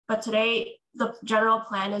but today the general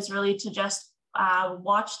plan is really to just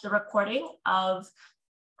watch the recording of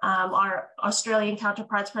our Australian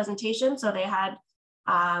counterparts presentation. So they had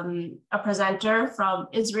a presenter from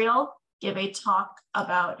Israel give a talk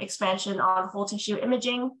about expansion on whole tissue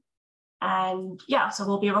imaging. And yeah, so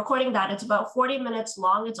we'll be recording that. It's about 40 minutes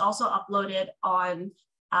long. It's also uploaded on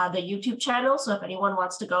the YouTube channel. So if anyone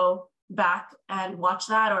wants to go back and watch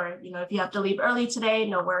that, or if you have to leave early today,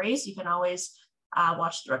 no worries. You can always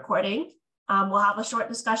watch the recording. We'll have a short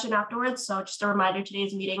discussion afterwards. So just a reminder,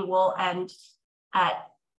 today's meeting will end at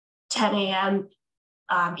 10 a.m.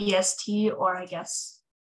 EST, or I guess,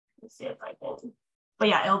 let's see if I can, but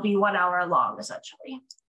yeah, it'll be 1 hour long essentially.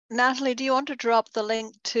 Natalie, do you want to drop the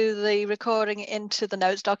link to the recording into the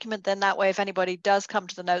notes document? Then that way, if anybody does come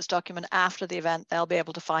to the notes document after the event, they'll be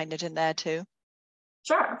able to find it in there too.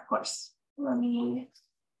 Sure, of course. Let me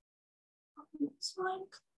open this link.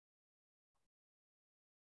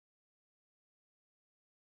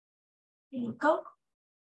 There you go.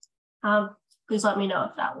 Please let me know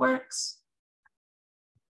if that works.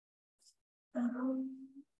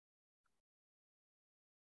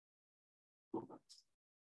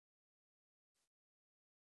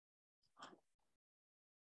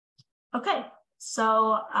 Okay,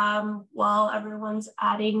 so while everyone's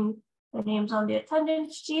adding their names on the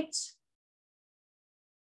attendance sheet,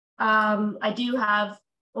 I do have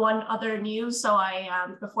one other news. So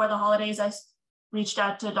before the holidays, I reached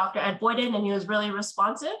out to Dr. Ed Boyden, and he was really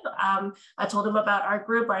responsive. I told him about our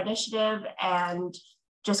group, our initiative, and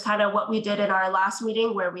just kind of what we did in our last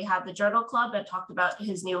meeting where we had the journal club and talked about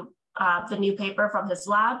his the new paper from his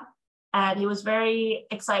lab. And he was very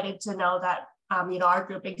excited to know that our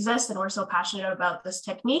group exists and we're so passionate about this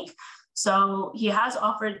technique. So he has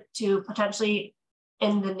offered to potentially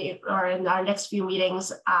in our next few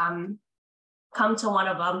meetings, come to one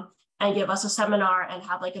of them and give us a seminar and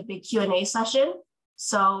have like a big Q&A session.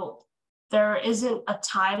 So there isn't a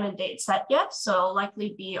time and date set yet. So it'll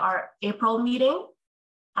likely be our April meeting.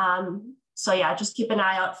 So yeah, just keep an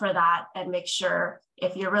eye out for that and make sure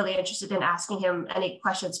if you're really interested in asking him any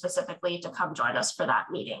questions specifically to come join us for that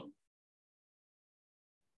meeting.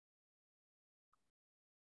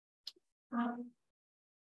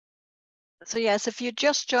 So yes, if you're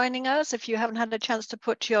just joining us, if you haven't had a chance to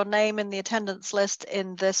put your name in the attendance list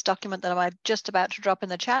in this document that I'm just about to drop in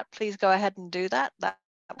the chat, please go ahead and do that. That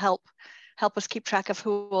will help us keep track of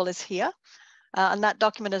who all is here. And that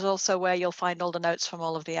document is also where you'll find all the notes from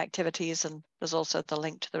all of the activities, and there's also the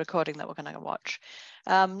link to the recording that we're going to watch.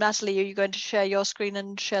 Natalie, are you going to share your screen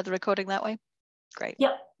and share the recording that way? Great.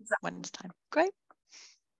 Yep. Exactly. When it's time. Great.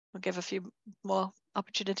 We'll give a few more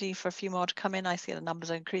opportunity for a few more to come in. I see the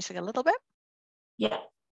numbers are increasing a little bit. Yeah.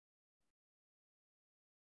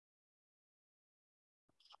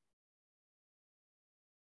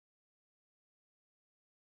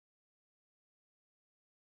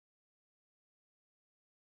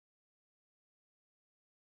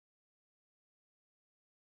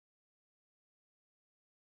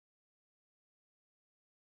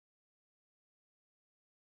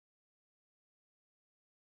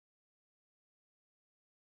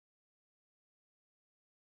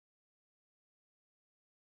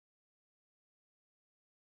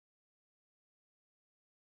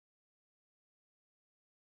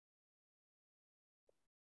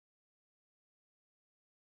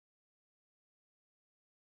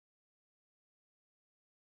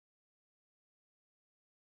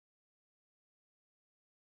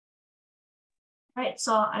 All right,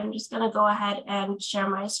 so I'm just going to go ahead and share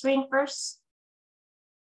my screen first.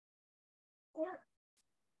 Yeah.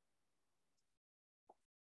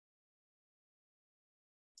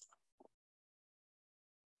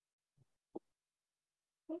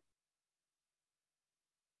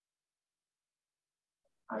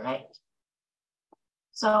 All right.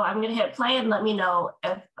 So I'm going to hit play and let me know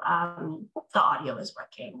if the audio is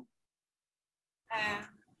working.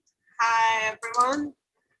 Hi, everyone.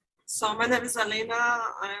 So my name is Alina.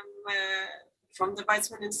 I'm from the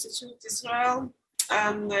Weizmann Institute, Israel.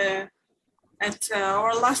 And at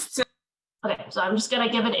our last... Okay, so I'm just going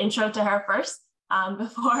to give an intro to her first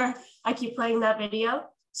before I keep playing that video.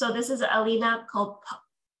 So this is Alina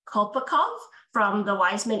Kolpakov from the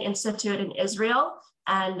Weizmann Institute in Israel.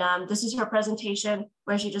 And this is her presentation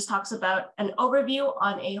where she just talks about an overview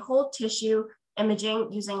on a whole tissue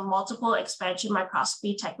imaging using multiple expansion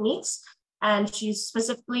microscopy techniques. And she's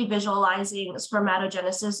specifically visualizing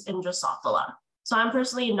spermatogenesis in Drosophila. So I'm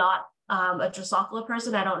personally not a Drosophila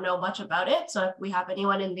person. I don't know much about it. So if we have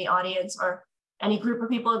anyone in the audience or any group of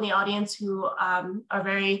people in the audience who are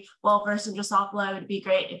very well versed in Drosophila, it would be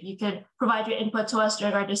great if you could provide your input to us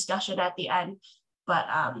during our discussion at the end. But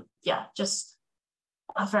yeah, just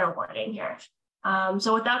a fair warning here.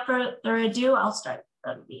 So without further ado, I'll start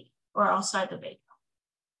the meeting, or I'll start the video.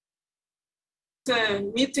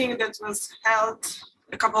 The meeting that was held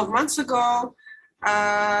a couple of months ago,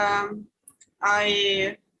 I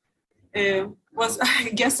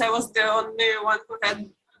guess I was the only one who had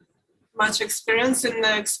much experience in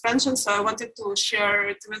the expansion, so I wanted to share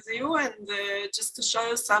it with you and just to show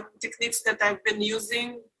you some techniques that I've been using.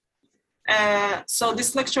 So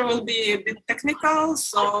this lecture will be a bit technical,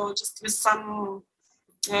 so just with some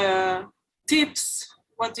tips,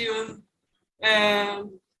 what you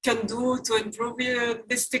can do to improve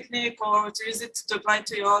this technique or to use it to apply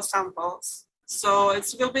to your samples. So it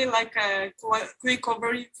will be like a quick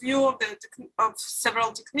overview of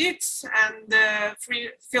several techniques, and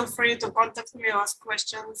feel free to contact me or ask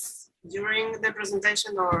questions during the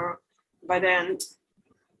presentation or by the end.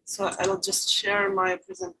 So I'll just share my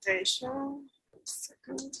presentation. A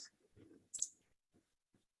second.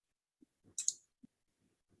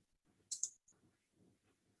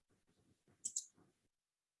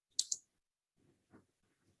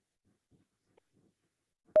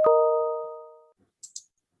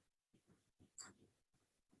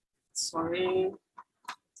 Sorry,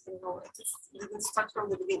 didn't start from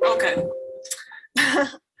the beginning. Okay.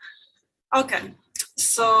 Okay,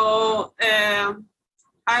 so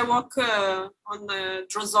I work on the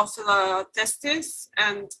Drosophila testis,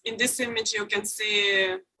 and in this image you can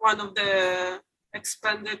see one of the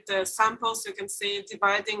expanded samples. You can see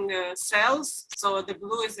dividing cells. So the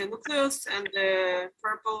blue is the nucleus, and the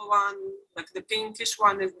purple one, like the pinkish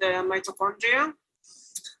one, is the mitochondria.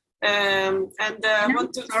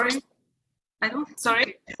 Sorry, I don't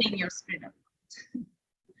see your screen.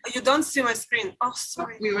 You don't see my screen. Oh,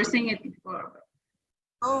 sorry. We were seeing it before.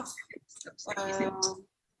 Oh,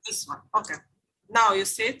 this one. Okay. Now you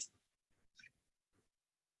see it.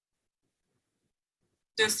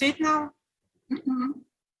 Do you see it now? Mm-hmm.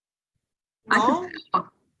 No.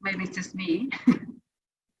 Maybe it's just me.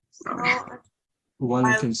 Sorry. No.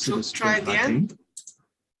 One can see the try screen, again.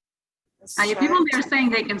 People are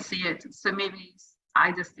saying they can see it, so maybe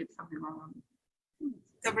I just did something wrong.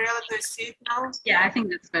 Gabriela, do you see it now? Yeah, I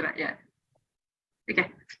think that's better. Yeah.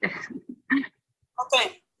 Okay.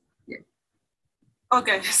 Okay. Yeah.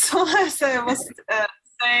 Okay. So as I was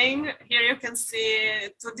saying, here you can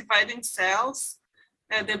see two dividing cells.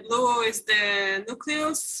 The blue is the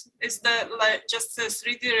nucleus. It's just a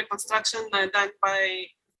 3D reconstruction done by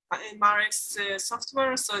Marek's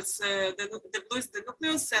software. So it's the blue is the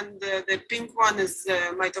nucleus, and the pink one is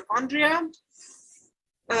mitochondria.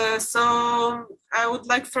 So I would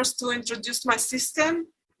like first to introduce my system.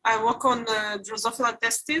 I work on Drosophila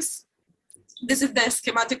testis. This is the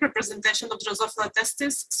schematic representation of Drosophila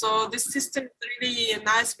testis. So this system is really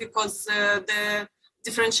nice because the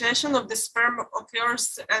differentiation of the sperm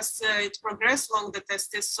occurs as it progresses along the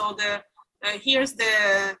testis. So here's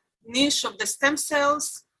the niche of the stem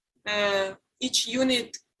cells. Each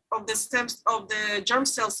unit of the stems of the germ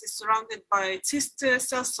cells is surrounded by cyst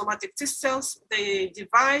cells, somatic cyst cells. They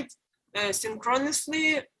divide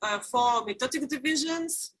synchronously, 4 mitotic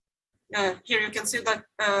divisions. Here you can see that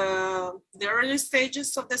the early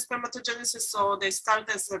stages of the spermatogenesis. So they start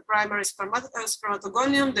as a primary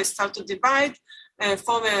spermatogonium. They start to divide,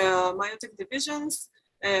 form meiotic divisions,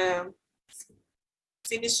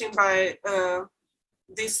 finishing by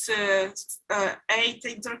these 8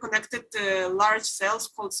 interconnected large cells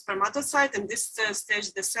called spermatocyte. And this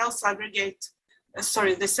stage, the cells aggregate,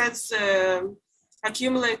 the cells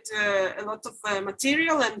accumulate a lot of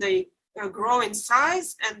material, and they grow in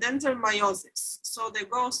size and enter meiosis. So they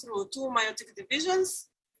go through 2 meiotic divisions.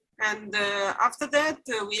 And after that,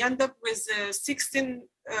 we end up with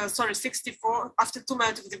 64, after 2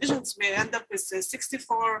 meiotic divisions, we end up with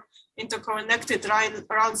 64 interconnected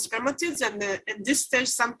round spermatids. And in this stage,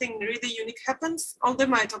 something really unique happens. All the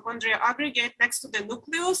mitochondria aggregate next to the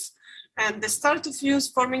nucleus, and they start to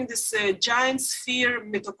fuse, forming this giant sphere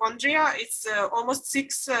mitochondria. It's almost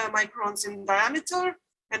 6 microns in diameter.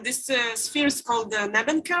 And this sphere is called the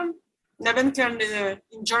Nebenkern. Nebenkern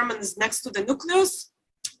in German is next to the nucleus.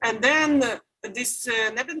 And then this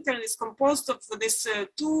Nebenkern is composed of these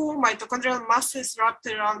 2 mitochondrial masses wrapped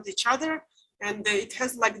around each other. And it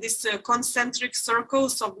has like these concentric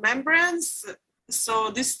circles of membranes.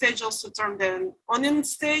 So this stage also termed the onion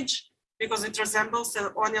stage, because it resembles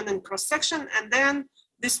an onion in cross section. And then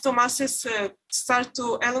these 2 masses start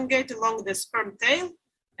to elongate along the sperm tail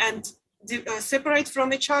and separate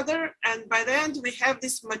from each other. And by the end, we have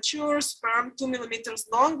this mature sperm 2 millimeters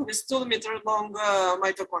long with 2 meter long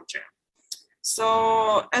mitochondria.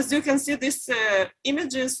 So as you can see, these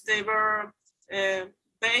images, they were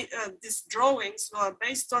these drawings were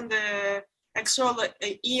based on the actual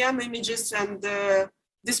EM images, and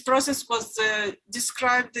this process was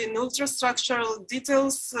described in ultrastructural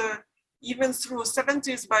details even through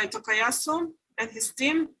 70s by Tokayasu and his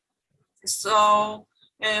team. So,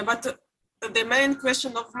 but the main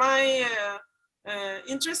question of my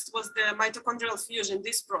interest was the mitochondrial fusion,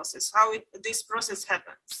 this process, how this process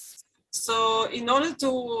happens. So in order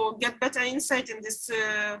to get better insight in this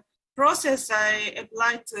process, I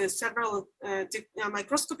applied several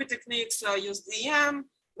microscopy techniques. I used EM,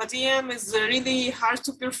 but EM is really hard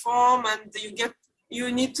to perform, and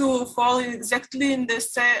you need to fall exactly in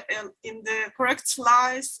the correct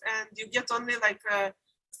slice, and you get only like a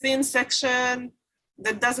thin section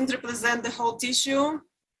that doesn't represent the whole tissue.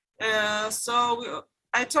 So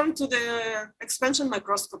I turned to the expansion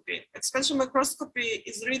microscopy. Expansion microscopy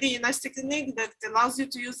is really a nice technique that allows you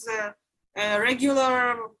to use a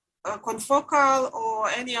regular confocal or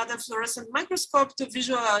any other fluorescent microscope to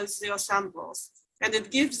visualize your samples. And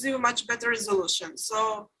it gives you much better resolution.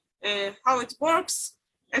 So how it works,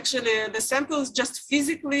 actually the sample is just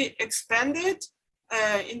physically expanded.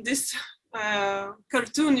 In this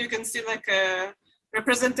cartoon, you can see like a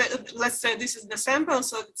represented, let's say this is the sample,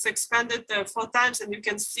 so it's expanded 4 times and you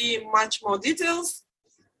can see much more details.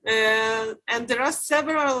 And there are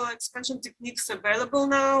several expansion techniques available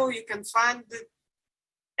now. You can find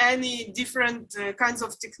any different kinds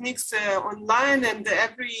of techniques online, and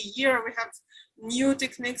every year we have new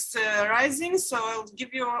techniques rising. So I'll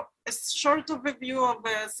give you a short overview of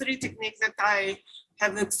 3 techniques that I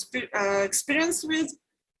have experience with.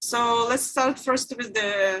 So let's start first with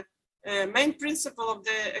the main principle of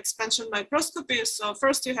the expansion microscopy. So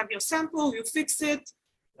first you have your sample, you fix it,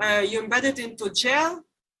 you embed it into gel,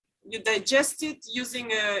 you digest it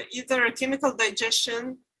using either a chemical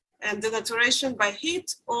digestion and denaturation by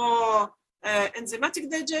heat, or enzymatic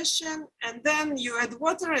digestion, and then you add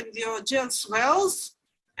water and your gel swells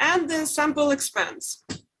and the sample expands.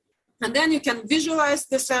 And then you can visualize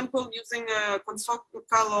the sample using a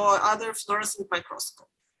confocal or other fluorescent microscope.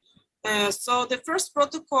 So the first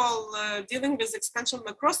protocol dealing with expansion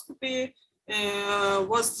microscopy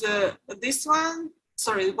was this one.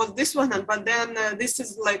 Sorry, it was this one, but then this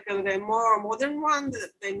is like the more modern one,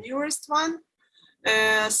 the newest one.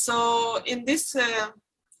 So in this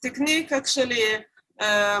technique, actually,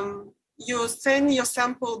 you stain your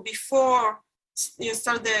sample before you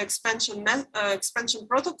start the expansion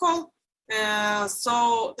protocol.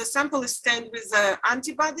 So the sample is stained with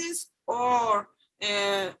antibodies or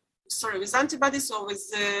with antibodies or with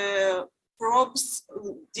probes,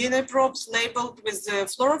 DNA probes labeled with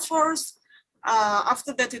fluorophores.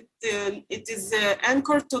 After that, it is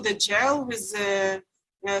anchored to the gel with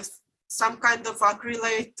some kind of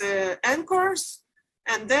acrylate anchors.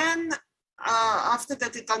 And then after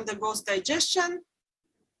that, it undergoes digestion.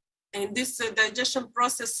 In this digestion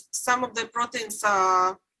process, some of the proteins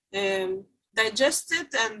are digested,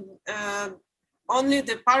 and only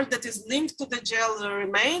the part that is linked to the gel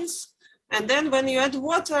remains. And then when you add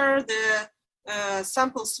water, the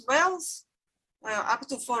sample swells up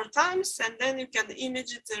to 4 times, and then you can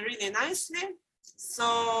image it really nicely.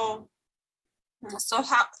 So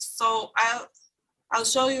I'll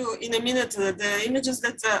show you in a minute the images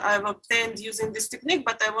that I've obtained using this technique,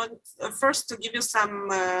 but I want first to give you some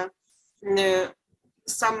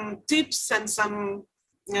tips and some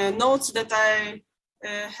notes that I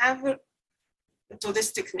have to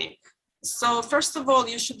this technique. So first of all,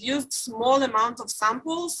 you should use small amount of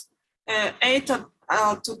samples, 8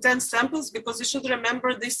 to 10 samples, because you should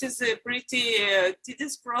remember this is a pretty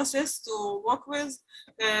tedious process to work with,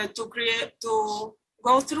 to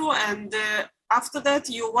go through, and after that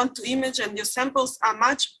you want to image, and your samples are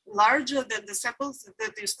much larger than the samples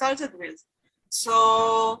that you started with.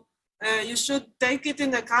 So you should take it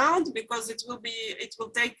in account, because it will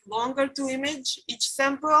take longer to image each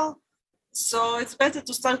sample. So it's better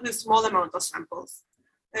to start with small amount of samples.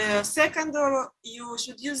 Second, you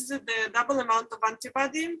should use the double amount of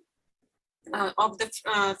antibody, of the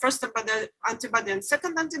first antibody and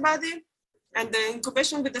second antibody. And the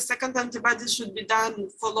incubation with the second antibody should be done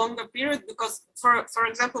for longer period, because for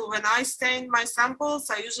example, when I stain my samples,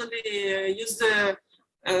 I usually use the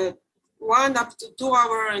 1 up to 2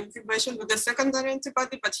 hour incubation with the secondary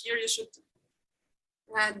antibody, but here you should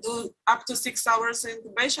do up to 6 hours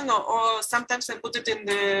incubation, or sometimes I put it in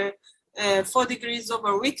the 4 degrees over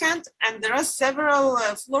a weekend. And there are several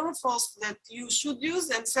fluorophores that you should use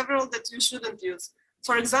and several that you shouldn't use.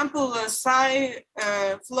 For example,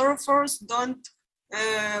 fluorophores don't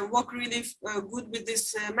work really good with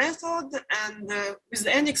this method, and with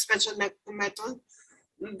any expansion method.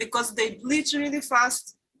 because they bleach really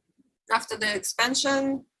fast after the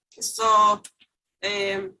expansion. So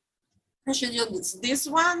I should use these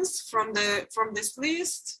ones from this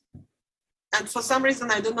list. And for some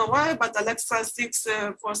reason, I don't know why, but Alexa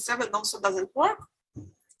 647 also doesn't work.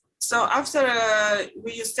 So after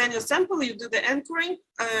you send your sample, you do the anchoring.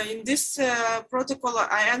 In this protocol,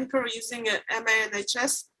 I anchor using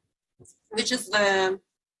MANHS, which is the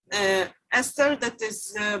ester that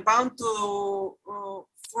is bound to,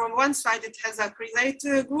 from one side it has a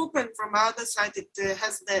acrylate group, and from the other side it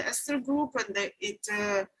has the ester group, and it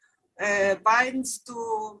binds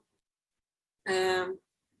to the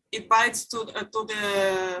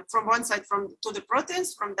from one side to the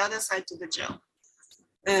proteins, from the other side to the gel.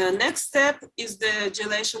 Next step is the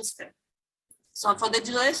gelation step. So for the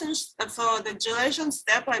gelation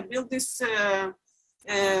step, I build these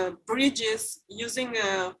bridges using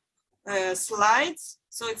slides.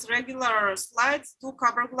 So it's regular slides, 2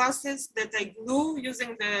 cover glasses that I glue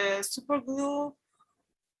using the super glue.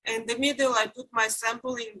 In the middle, I put my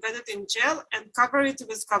sample embedded in gel and cover it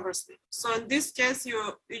with cover slip. So in this case,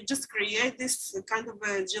 you just create this kind of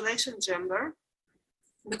a gelation chamber,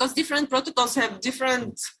 because different protocols have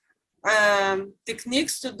different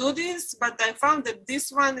techniques to do this. But I found that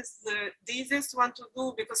this one is the easiest one to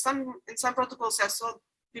do, because in some protocols I saw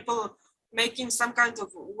people making some kind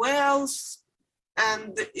of wells,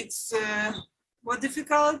 and it's more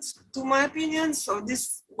difficult to my opinion. So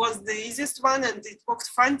this was the easiest one, and it worked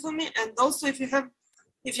fine for me. And also, if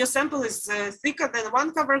your sample is thicker than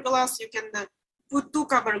 1 cover glass, you can put 2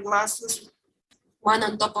 cover glasses, one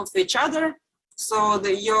on top of each other, so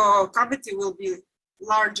your cavity will be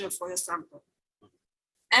larger for your sample.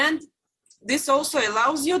 And this also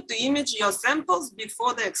allows you to image your samples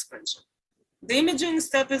before the expansion. The imaging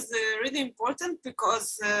step is really important,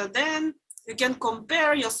 because then you can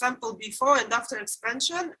compare your sample before and after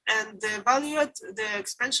expansion and evaluate the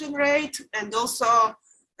expansion rate and also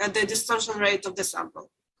the distortion rate of the sample,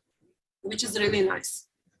 which is really nice.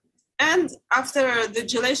 And after the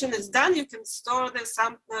gelation is done, you can store the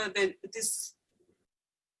sample,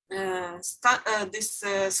 these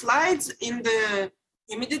slides in the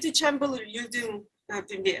humidity chamber using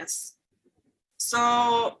PBS.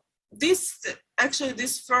 So this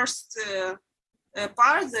first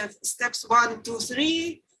part, the steps 1, 2,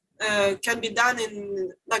 3, can be done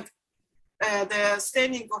in the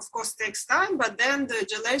staining, of course, takes time, but then the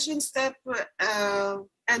gelation step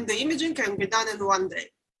and the imaging can be done in 1 day.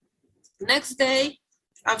 Next day,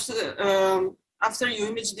 after you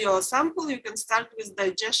image your sample, you can start with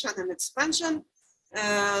digestion and expansion.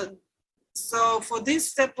 So for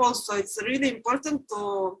this step also, it's really important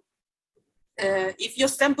to, if your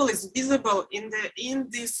sample is visible in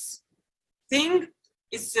this thing,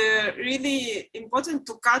 it's really important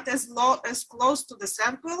to cut as close to the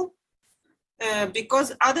sample,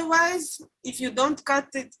 because otherwise, if you don't cut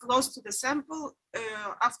it close to the sample,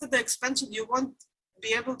 after the expansion, you won't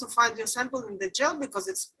be able to find your sample in the gel, because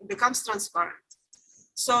it becomes transparent.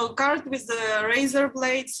 So cut with the razor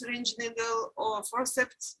blade, syringe needle, or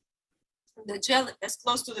forceps the gel as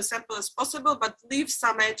close to the sample as possible, but leave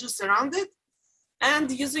some edges around it.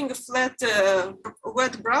 And using a flat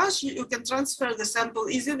wet brush, you can transfer the sample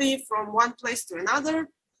easily from one place to another.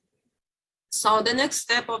 So the next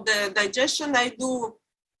step of the digestion I do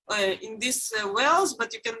in these wells,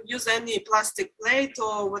 but you can use any plastic plate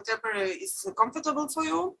or whatever is comfortable for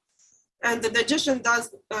you. And the digestion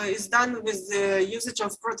is done with the usage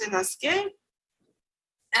of proteinase K.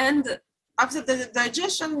 And after the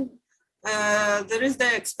digestion, there is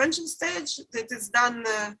the expansion stage that is done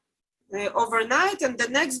overnight, and the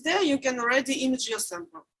next day you can already image your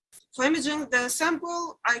sample. For imaging the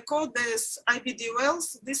sample, I call this IBD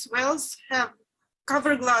wells. These wells have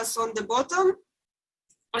cover glass on the bottom,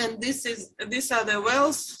 and these are the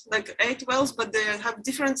wells, like 8 wells, but they have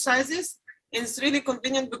different sizes. And it's really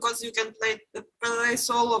convenient because you can place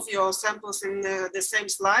all of your samples in the same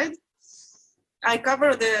slide. I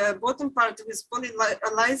cover the bottom part with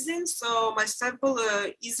polylysine, so my sample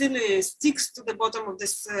easily sticks to the bottom of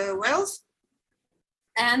this wells.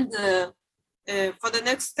 And for the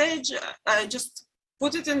next stage, I just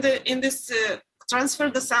put it in this transfer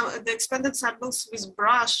the expanded samples with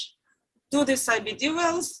brush to the IBD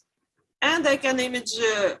wells, and I can image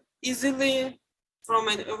easily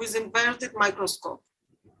with inverted microscope.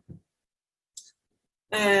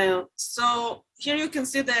 So here you can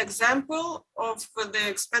see the example of the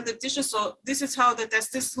expanded tissue. So this is how the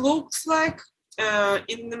testis looks like.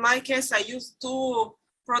 In my case, I used 2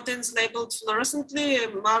 proteins labeled fluorescently,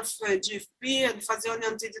 MARF GFP and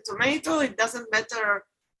Fazioni tomato. It doesn't matter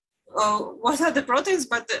what are the proteins,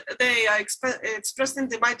 but they are expressed in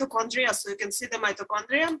the mitochondria. So you can see the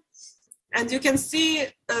mitochondria, and you can see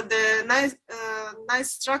the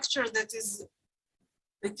nice structure that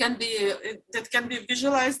can be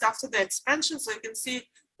visualized after the expansion. So you can see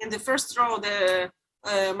in the first row the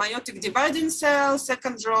meiotic dividing cell,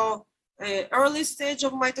 second row early stage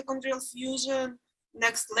of mitochondrial fusion,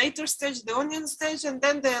 next later stage, the onion stage, and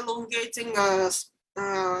then the elongating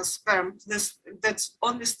sperm that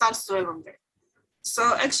only starts to elongate.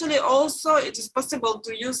 So actually also it is possible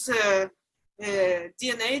to use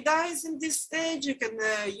DNA dyes in this stage. You can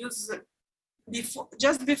use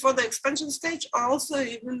just before the expansion stage, or also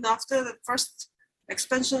even after the first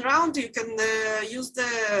expansion round, you can use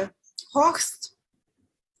the host,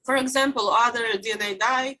 for example, other DNA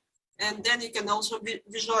dye, and then you can also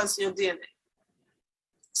visualize your DNA.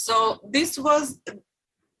 So this was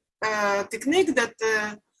a technique that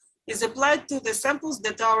is applied to the samples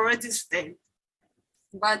that are already stained.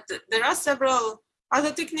 But there are several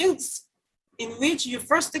other techniques in which you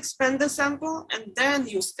first expand the sample and then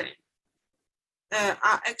you stain.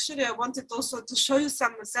 Actually, I wanted also to show you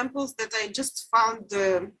some samples that I just found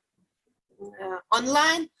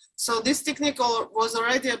online. So this technique was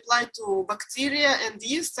already applied to bacteria and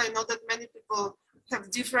yeast. I know that many people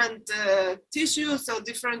have different tissues or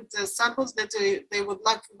different samples that they would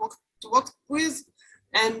like to work with.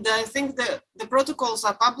 And I think the protocols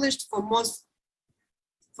are published for most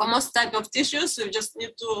type of tissues. So you just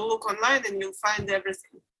need to look online and you'll find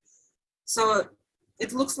everything. So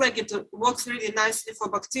it looks like it works really nicely for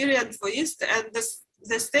bacteria and for yeast. And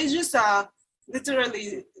the stages are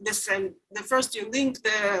literally the same. The first you link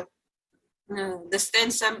the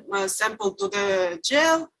stain sample to the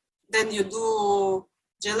gel, then you do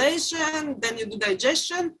gelation, then you do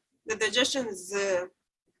digestion. The digestion is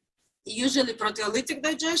usually proteolytic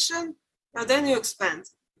digestion, and then you expand.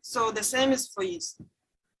 So the same is for yeast.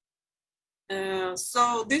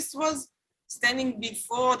 So this was staining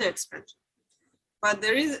before the expansion. But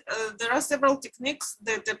there are several techniques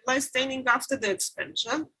that apply staining after the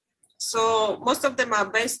expansion. So most of them are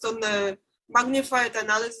based on the magnified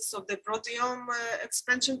analysis of the proteome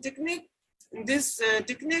expansion technique. In this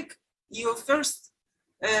technique, you first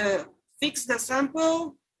fix the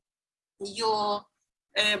sample, you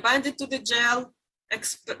bind it to the gel,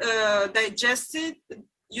 digest it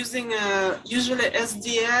using usually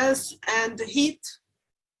SDS and heat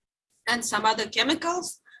and some other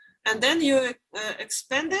chemicals. And then you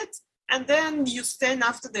expand it, and then you stain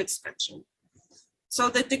after the expansion. So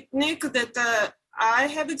the technique that I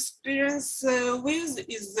have experience with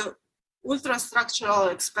is the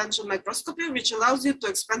ultrastructural expansion microscopy, which allows you to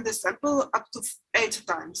expand the sample up to 8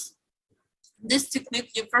 times. This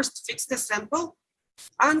technique, you first fix the sample,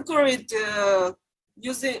 anchor it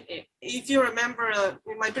using, if you remember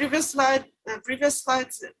in my previous slides,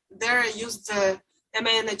 there I used the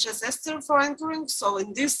MANHS ester for anchoring. So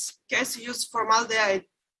in this case, you use formaldehyde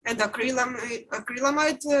and acrylamide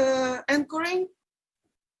anchoring,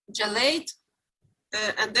 gelate,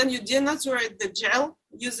 and then you denaturate the gel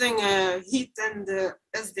using heat and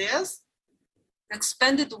SDS,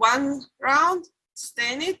 expand it 1 round,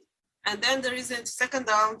 stain it, and then there is a second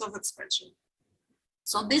round of expansion.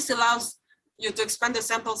 So this allows you to expand the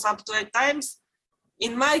samples up to 8 times.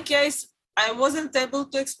 In my case, I wasn't able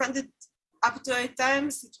to expand it up to 8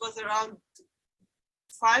 times. It was around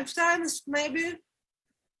 5 times maybe,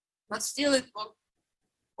 but still it was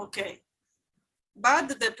okay.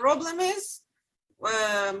 But the problem is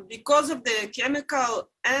because of the chemical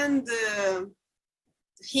and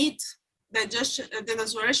heat digestion,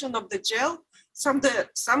 denaturation of the gel, some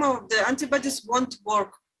of the antibodies won't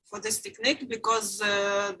work for this technique because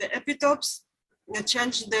the epitopes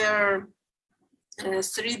change their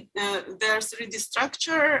 3D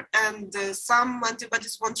structure, and some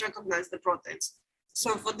antibodies won't recognize the proteins.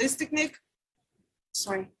 So for this technique,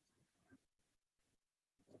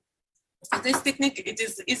 for this technique, it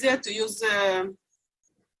is easier to use.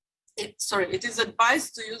 It is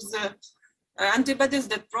advised to use antibodies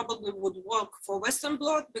that probably would work for Western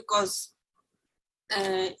blot, because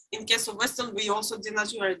in case of Western, we also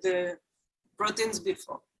denaturate the proteins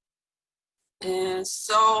before.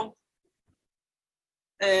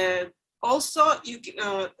 Also,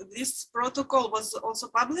 this protocol was also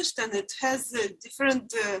published, and it has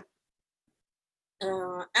different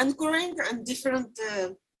anchoring and different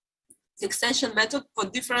fixation method for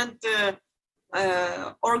different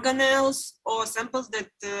organelles or samples that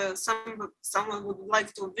someone would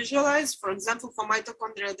like to visualize. For example, for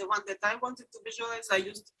mitochondria, the one that I wanted to visualize, I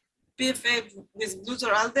used PFA with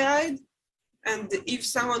glutaraldehyde. And if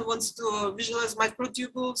someone wants to visualize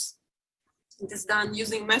microtubules, It is done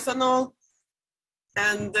using methanol.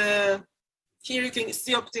 And here you can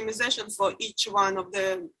see optimization for each one of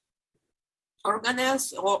the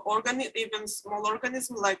organelles or even small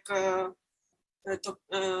organisms like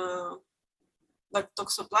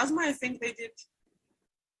toxoplasma, I think they did.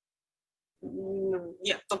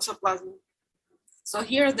 Yeah, toxoplasma. So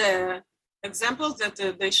here are the examples that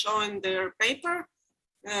they show in their paper.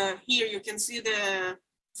 Here you can see the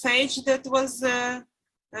phage that was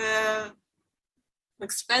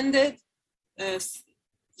expanded,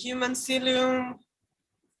 human cilium,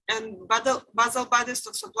 and basal bodies,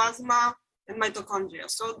 toxoplasma, and mitochondria.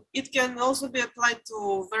 So it can also be applied to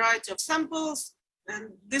a variety of samples.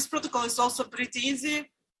 And this protocol is also pretty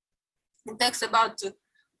easy. It takes about 2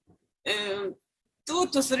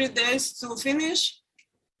 to 3 days to finish.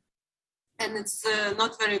 And it's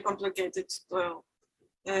not very complicated to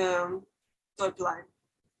apply.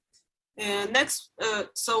 Next,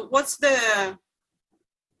 so what's the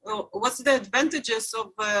advantages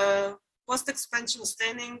of post-expansion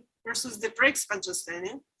staining versus the pre-expansion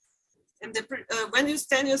staining? And when you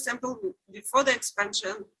stain your sample before the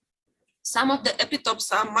expansion, some of the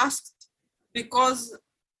epitopes are masked because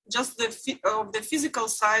just the physical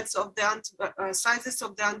sites of the sizes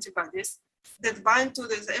of the antibodies that bind to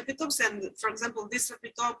these epitopes. And for example, this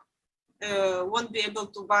epitope won't be able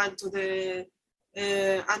to bind to the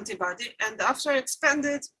antibody. And after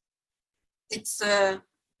expanded, it's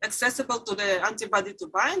accessible to the antibody to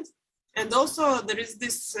bind. And also there is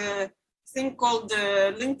this thing called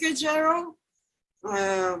the linkage arrow.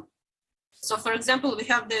 So for example, we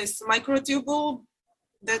have this microtubule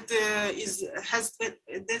that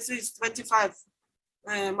this is 25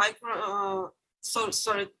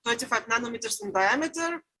 25 nanometers in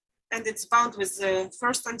diameter, and it's bound with the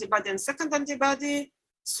first antibody and second antibody.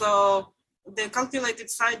 So the calculated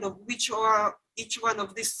size of each one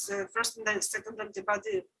of this first and second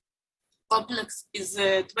antibody complex is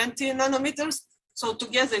 20 nanometers. So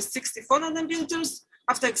together is 64 nanometers.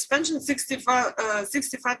 After expansion, 65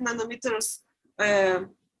 nanometers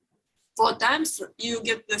 4 times, you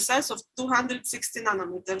get the size of 260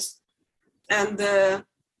 nanometers. And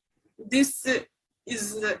this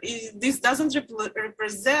doesn't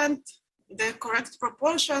represent the correct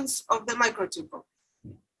proportions of the microtubule.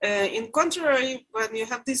 In contrary, when you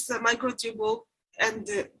have this microtubule and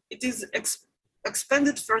it is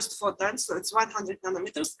expanded first 4 times, so it's 100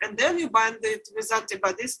 nanometers, and then you bind it with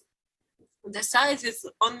antibodies, the size is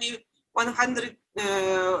only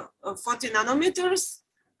 140 nanometers,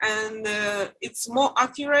 and it's more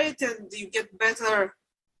accurate, and you get better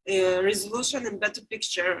resolution and better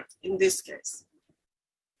picture in this case.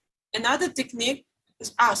 Another technique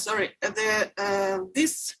is,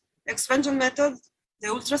 this expansion method, the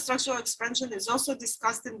ultrastructural expansion, is also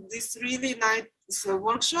discussed in this really nice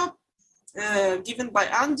workshop given by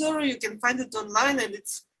Andor. You can find it online, and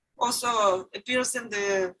it's also appears in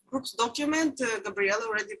the group's document. Gabrielle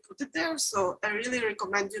already put it there, so I really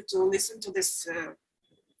recommend you to listen to this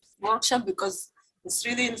workshop because it's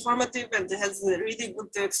really informative and it has a really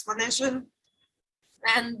good explanation.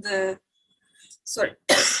 And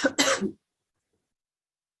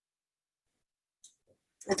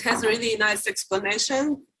it has a really nice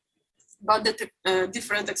explanation about the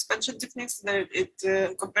different expansion techniques. That it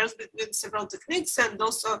compares between several techniques, and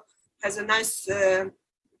also has a nice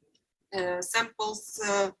samples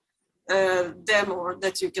demo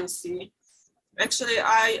that you can see. Actually,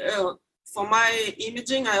 for my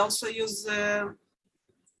imaging, I also use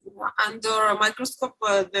under a microscope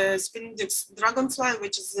the spinning disk dragonfly,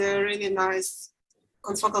 which is a really nice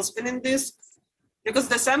confocal spinning disk. Because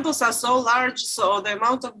the samples are so large, so the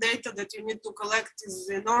amount of data that you need to collect is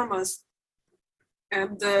enormous.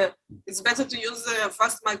 And it's better to use a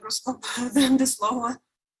fast microscope than the slow one.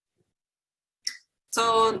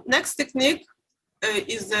 So next technique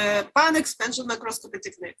is the pan-expansion microscopy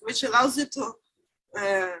technique, which allows you to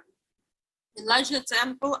enlarge your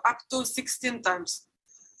sample up to 16 times.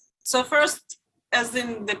 So first, as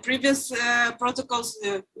in the previous protocols,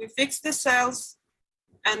 we fix the cells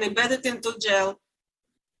and embed it into gel.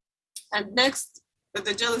 And next,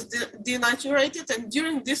 the gel is denaturated, and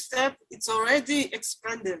during this step, it's already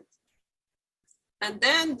expanded. And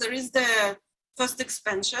then there is the first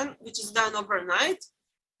expansion, which is done overnight,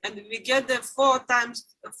 and we get the 4 to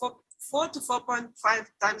 4.5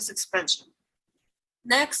 times expansion.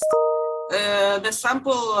 Next, the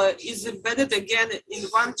sample is embedded again in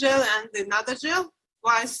one gel and another gel,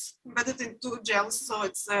 twice embedded in 2 gels, so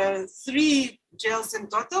it's 3 gels in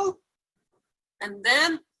total. And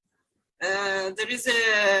then there is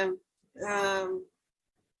a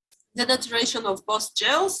denaturation of both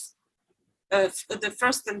gels, the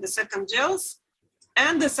first and the second gels,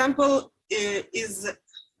 and the sample is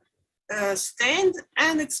stained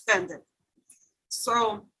and expanded.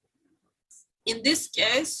 So in this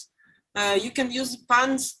case, you can use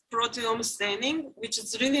PAN's proteome staining, which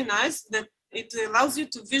is really nice, that it allows you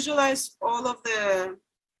to visualize all of the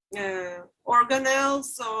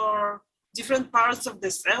organelles or different parts of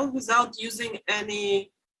the cell without using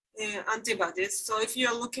any antibodies. So if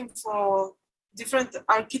you're looking for different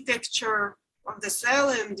architecture of the cell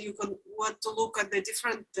and you want to look at the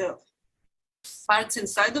different parts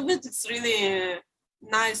inside of it, it's really a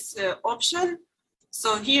nice option.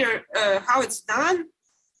 So here, how it's done,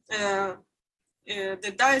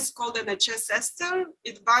 the dye is called an HS ester.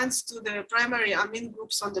 It binds to the primary amine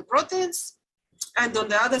groups on the proteins. And on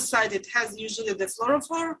the other side, it has usually the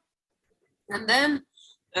fluorophore. And then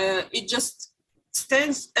it just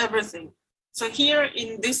stains everything. So here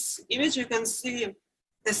in this image, you can see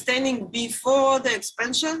the staining before the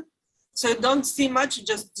expansion. So you don't see much, you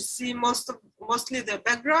just see mostly the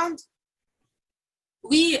background.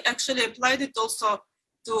 We actually applied it also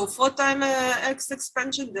to 4x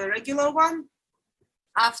expansion, the regular one,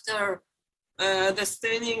 after the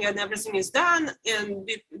staining and everything is done, and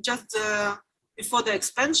just before the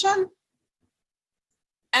expansion.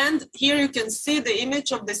 And here you can see the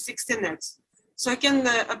image of the 16x. So you can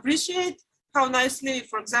appreciate how nicely,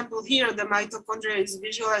 for example, here the mitochondria is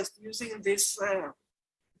visualized using this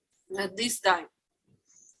this dye.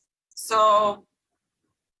 So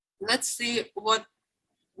let's see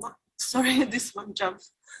sorry, this one jumped.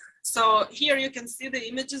 So here you can see the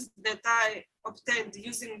images that I obtained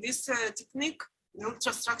using this technique,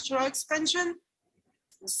 ultrastructural expansion.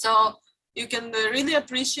 So you can really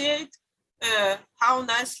appreciate how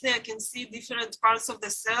nicely I can see different parts of the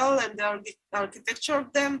cell and the architecture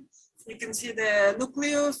of them. You can see the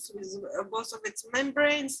nucleus with both of its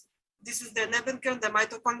membranes. This is the Nebenkern, the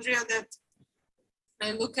mitochondria that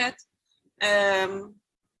I look at.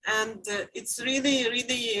 And it's really,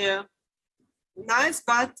 really nice,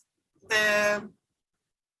 but the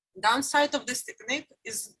downside of this technique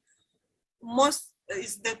is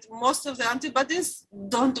that most of the antibodies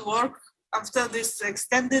don't work after this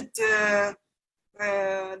extended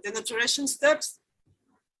denaturation steps.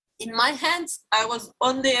 In my hands, I was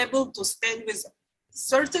only able to stain with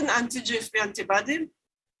certain anti-GFP antibody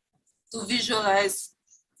to visualize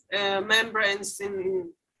membranes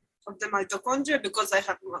of the mitochondria, because I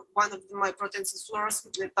have one of my proteins is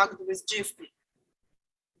fluorescently tagged with GFP.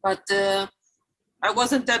 But I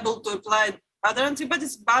wasn't able to apply other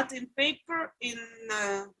antibodies, but in paper, in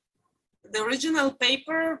the original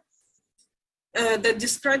paper that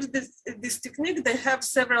described this technique, they have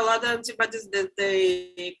several other antibodies that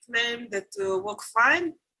they claim that work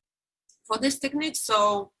fine for this technique.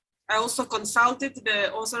 So I also consulted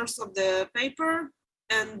the authors of the paper,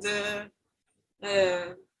 and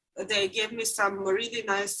they gave me some really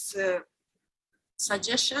nice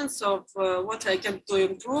suggestions of what I can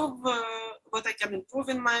improve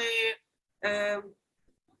in my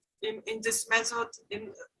in this method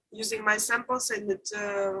in using my samples, and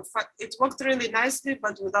it worked really nicely,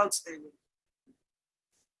 but without staining.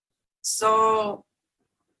 So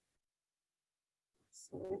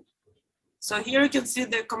here you can see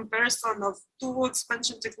the comparison of two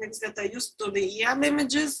expansion techniques that I used to the EM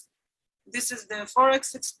images. This is the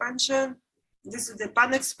 4x expansion. This is the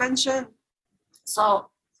PAN expansion.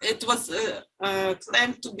 So it was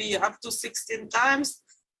claimed to be up to 16 times.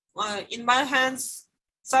 In my hands,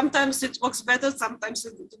 sometimes it works better, sometimes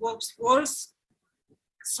it works worse.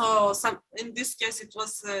 So in this case, it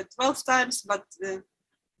was 12 times, but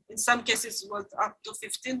in some cases, it was up to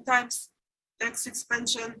 15 times X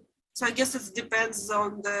expansion. So I guess it depends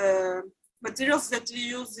on the materials that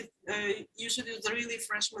you use. You should use really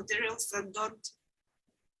fresh materials and don't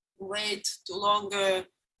wait too long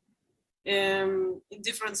in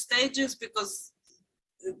different stages, because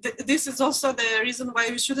this is also the reason why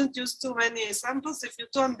you shouldn't use too many samples. If you're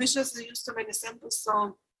too ambitious, you use too many samples.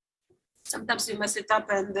 So sometimes you mess it up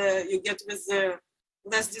and you get with the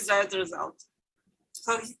less desired result.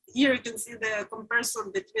 So here you can see the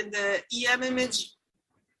comparison between the EM image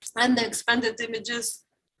and the expanded images.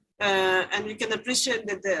 And you can appreciate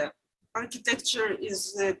that the architecture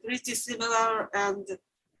is pretty similar, and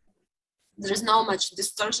there is not much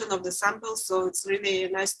distortion of the sample. So it's really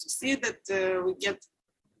nice to see that we get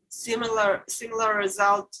similar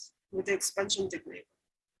result with the expansion technique.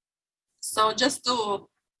 So just to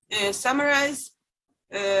summarize,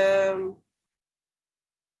 I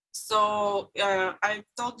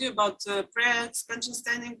told you about pre-expansion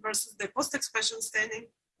staining versus the post-expansion staining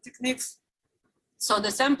techniques. So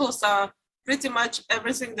the samples are pretty much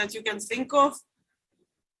everything that you can think of.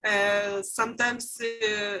 Sometimes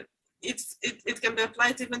it can be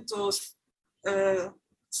applied even to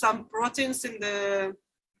some proteins in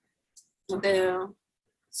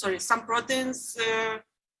some proteins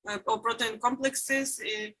or protein complexes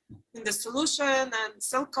in the solution, and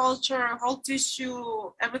cell culture, whole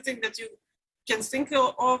tissue, everything that you can think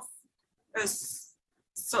of.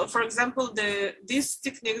 So, for example, this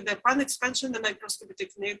technique, the pan expansion, the microscopy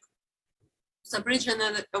technique,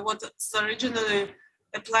 was originally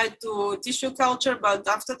applied to tissue culture, but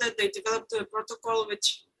after that they developed a protocol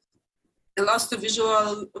which allows to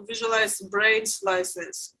visualize brain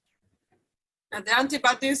slices. And the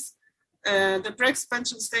antibodies, the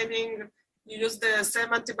pre-expansion staining, you use the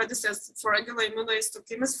same antibodies as for regular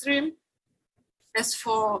immunohistochemistry. As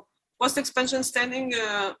for post-expansion staining,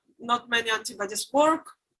 not many antibodies work,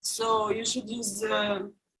 so you should use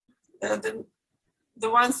the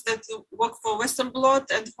ones that work for Western blot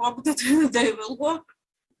and hope that they will work.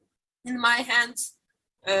 In my hands,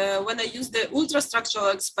 when I use the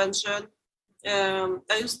ultrastructural expansion,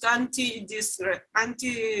 I used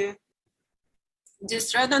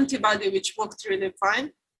this red antibody, which worked really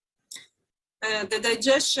fine. The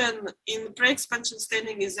digestion in pre-expansion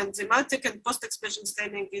staining is enzymatic, and post-expansion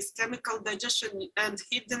staining is chemical digestion and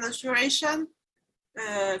heat denaturation.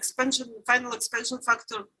 Final expansion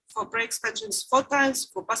factor for pre-expansion is 4 times,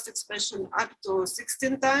 for post-expansion up to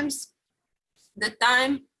 16 times. The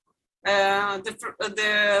time,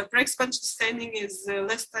 the pre-expansion staining is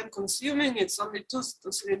less time consuming, it's only 2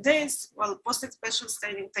 to 3 days, while post-expansion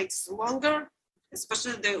staining takes longer,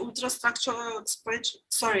 especially the ultrastructural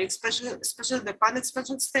expansion, especially the pan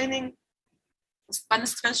expansion staining, pan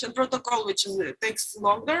expansion protocol, which takes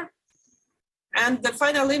longer. And the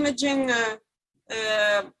final imaging,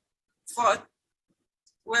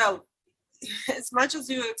 as much as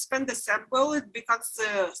you expand the sample, it becomes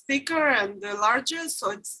thicker and larger,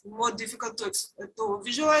 so it's more difficult to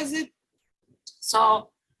visualize it.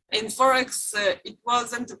 So in 4x, it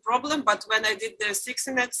wasn't a problem, but when I did the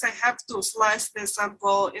 16x, I have to slice the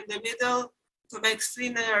sample in the middle to make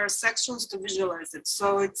thinner sections to visualize it.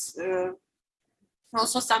 So it's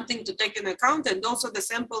also something to take into account, and also the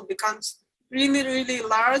sample becomes really, really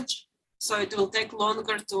large, so it will take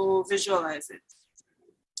longer to visualize it.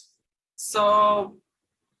 So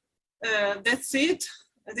that's it.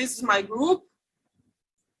 This is my group.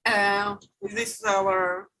 This is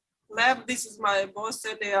our lab. This is my boss,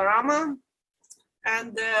 Elia Rama,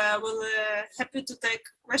 and we'll happy to take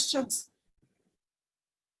questions.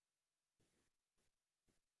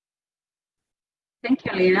 Thank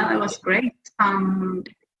you, Lena. That was great.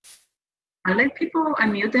 I'll let people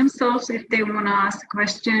unmute themselves if they want to ask a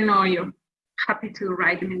question, or you're happy to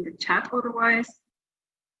write them in the chat otherwise.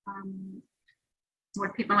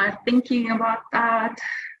 What people are thinking about that.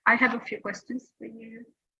 I have a few questions for you.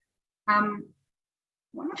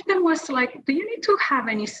 One of them was like, do you need to have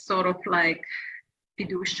any sort of like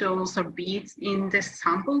fiducials or beads in the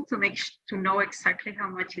sample to know exactly how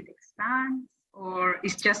much it expands, or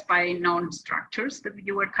is just by known structures that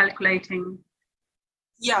you were calculating?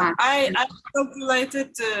 Yeah, I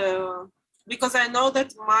calculated because I know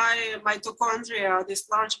that my mitochondria, this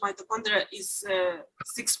large mitochondria, is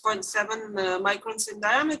 6.7 microns in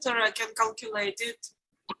diameter. I can calculate it.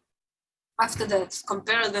 After that,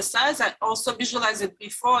 compare the size. I also visualize it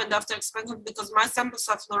before and after expansion, because my samples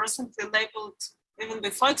are fluorescently labeled even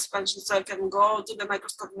before expansion, so I can go to the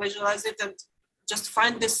microscope, visualize it, and just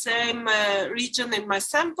find the same region in my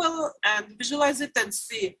sample and visualize it and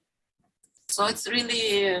see. So it's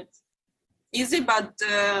really easy, but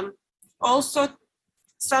also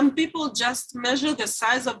some people just measure the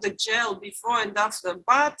size of the gel before and after.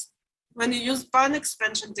 But when you use pan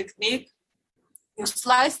expansion technique, you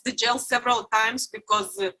slice the gel several times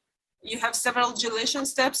because you have several gelation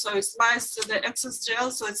steps. So you slice the excess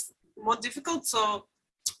gel, so it's more difficult. So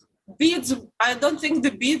beads, I don't think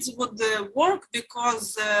the beads would work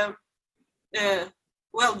because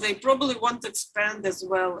well, they probably won't expand as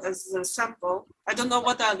well as the sample. I don't know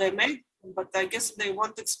what are they made, but I guess they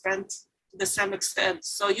won't expand to the same extent.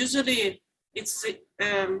 So usually it's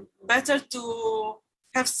better to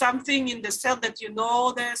have something in the cell that you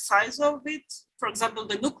know the size of it. For example,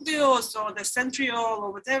 the nucleus or the centriole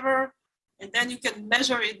or whatever, and then you can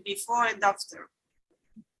measure it before and after.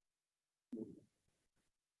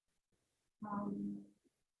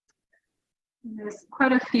 There's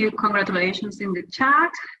quite a few congratulations in the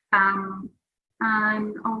chat.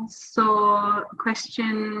 And also a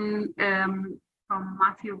question from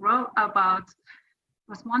Matthew Rowe about,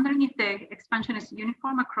 was wondering if the expansion is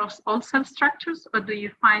uniform across all cell structures, or do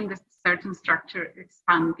you find that certain structure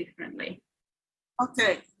expand differently?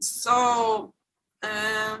 Okay, so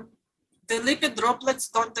the lipid droplets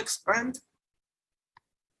don't expand.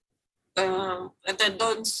 And they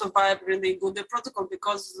don't survive really good the protocol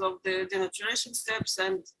because of the denaturation steps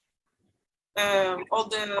and all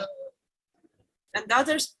the and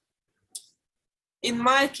others. In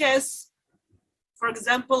my case, for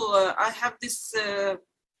example, I have this 2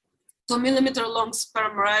 millimeter long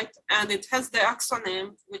sperm, right? And it has the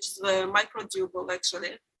axoneme, which is the microtubule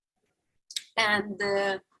actually. And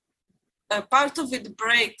a part of it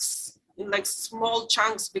breaks in like small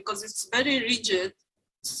chunks because it's very rigid.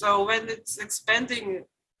 So when it's expanding,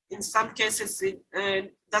 in some cases,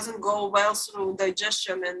 it doesn't go well through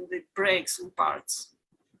digestion and it breaks in parts.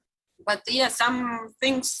 But yeah, some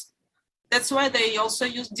things, that's why they also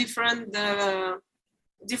use different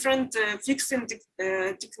fixing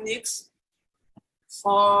techniques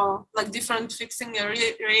for like different fixing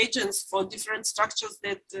reagents for different structures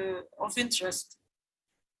that of interest.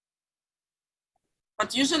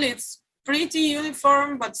 But usually it's pretty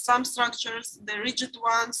uniform, but some structures, the rigid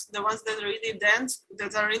ones, the ones that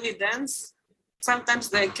are really dense, sometimes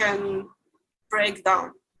they can break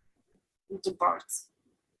down into parts.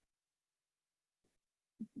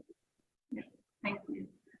 Yeah, thank you.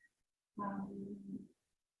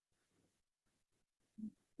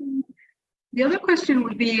 The other question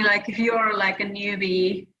would be like, if you're like a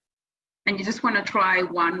newbie and you just want to try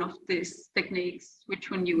one of these techniques,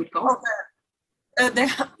 which one you would go? Okay.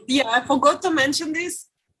 Yeah, I forgot to mention this.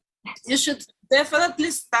 You should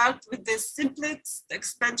definitely start with the simplest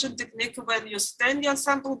expansion technique when you stand your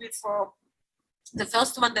sample before the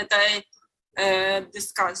first one that I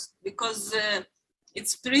discussed, because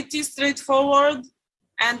it's pretty straightforward,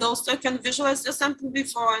 and also you can visualize the sample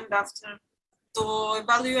before and after to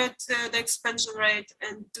evaluate the expansion rate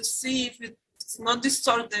and to see if it's not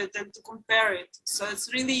distorted and to compare it. So it's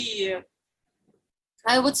really,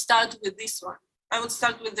 I would start with this one. I would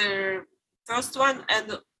start with the first one,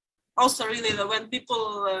 and also really when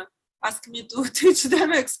people ask me to teach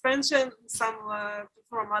them expansion, some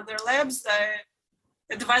from other labs, I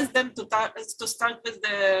advise them to start with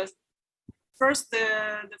the first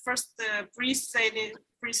pre-stained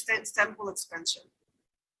sample expansion.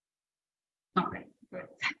 Okay, good.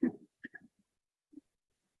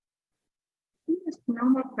 There's no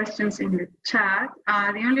more questions in the chat.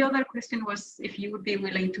 The only other question was if you would be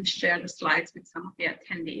willing to share the slides with some of the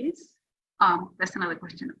attendees. That's another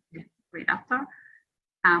question I'll read after.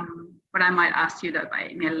 But I might ask you that by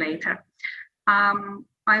email later.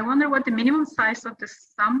 I wonder what the minimum size of the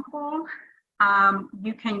sample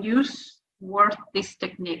you can use worth this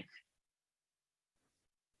technique.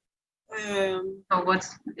 So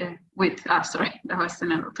what's sorry, that was an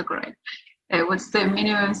autocorrect. What's the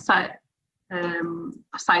minimum size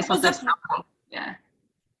of the sample? Yeah.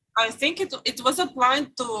 I think it was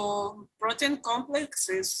applied to protein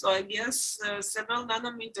complexes, so I guess several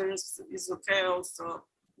nanometers is okay also.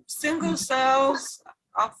 Single cells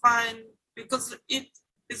are fine because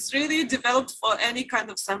it's really developed for any kind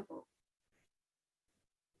of sample.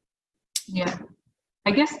 Yeah. I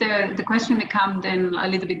guess the question becomes then a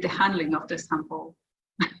little bit the handling of the sample.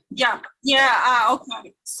 Yeah,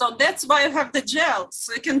 okay. So that's why you have the gel,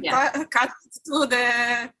 so you can cut to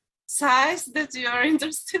the size that you are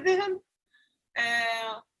interested in.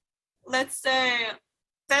 Let's say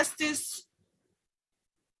testis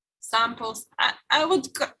samples. I would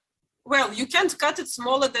well, you can't cut it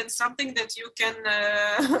smaller than something that you can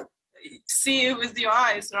see with your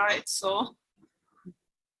eyes, right? So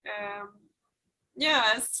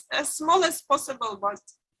yeah, as small as possible, but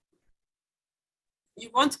you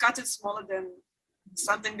won't cut it smaller than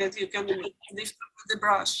something that you can lift with the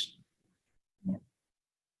brush.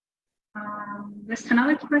 There's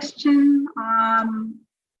another question.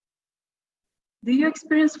 Do you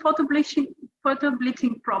experience photo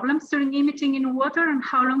bleaching problems during imaging in water, and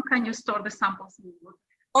how long can you store the samples in water?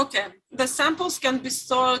 Okay, the samples can be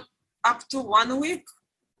stored up to 1 week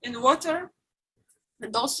in water.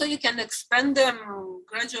 And also you can expand them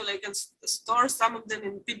gradually. You can store some of them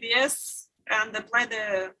in PBS and apply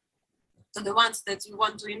to the ones that you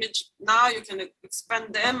want to image now. You can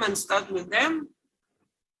expand them and start with them.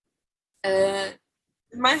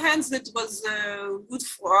 In my hands, it was good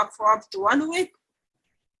for up to 1 week.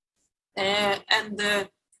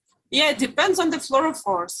 Yeah, it depends on the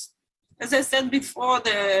fluorophores. As I said before,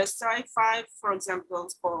 the Psi-5, for example,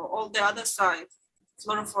 for all the other Psi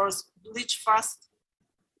fluorophores bleach fast.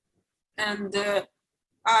 And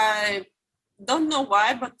I don't know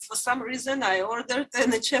why, but for some reason I ordered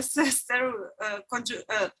NHS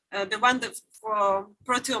the one that for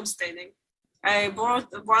proteome staining. I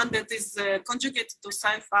bought one that is conjugated to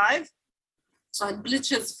Psi-5, So it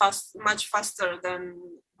bleaches fast, much faster than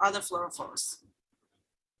other fluorophores.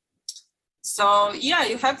 So yeah,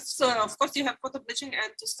 you have, so of course you have photo bleaching,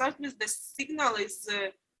 and to start with, the signal is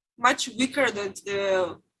much weaker than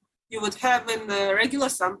you would have in the regular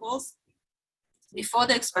samples before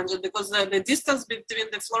the expansion, because the distance between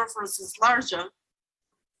the fluorophores is larger.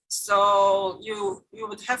 So you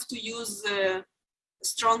would have to use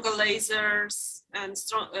stronger lasers and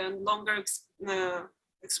longer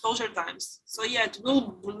exposure times. So yeah, it will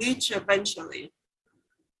bleach eventually,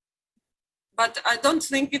 but I don't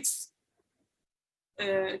think it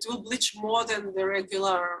will bleach more than the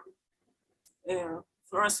regular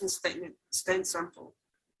fluorescent stain sample.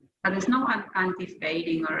 But there's no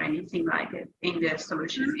anti-fading or anything like it in the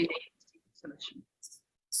solution, in the solution.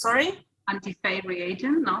 Sorry? Anti-fade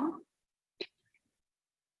reagent, no?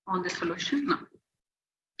 On the solution, no.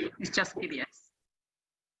 It's just PBS.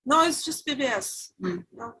 No, it's just PBS.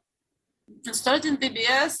 No. You store it in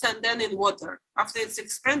PBS and then in water. After it's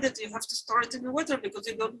expanded, you have to store it in water because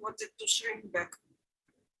you don't want it to shrink back.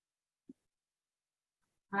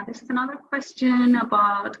 There's another question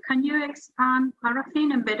about, can you expand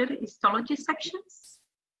paraffin embedded histology sections?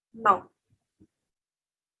 No,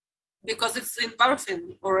 because it's in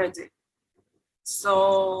paraffin already.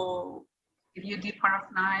 So if you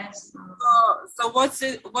deparaffinize. So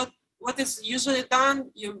what is usually done?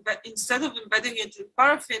 You instead of embedding it in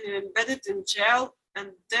paraffin, you embed it in gel,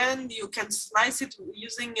 and then you can slice it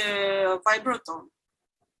using a vibrotome,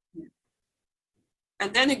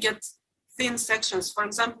 and then you get thin sections. For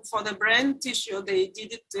example, for the brain tissue, they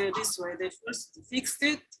did it this way. They first fixed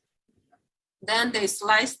it, then they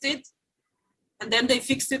sliced it, and then they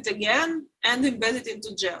fixed it again and embedded it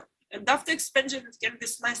into gel. And after expansion, it can be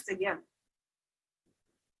sliced again.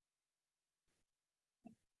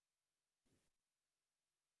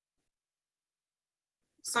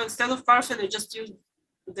 So instead of paraffin, you just use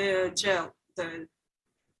the gel.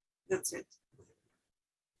 That's it.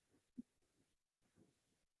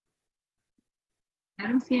 I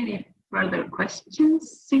don't see any further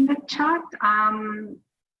questions in the chat.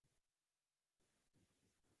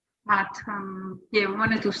 Yeah, we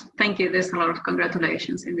wanted to thank you. There's a lot of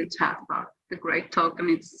congratulations in the chat about the great talk, and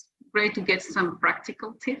it's great to get some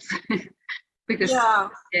practical tips because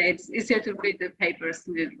it's easier to read the papers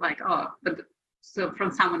and it's like, oh, but so from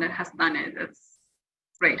someone that has done it, that's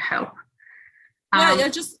great help.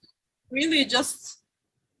 Just really just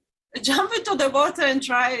jump into the water and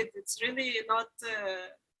try it. It's really not,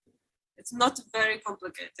 it's not very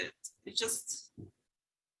complicated. You just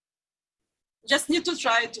need to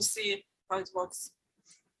try to see how it works.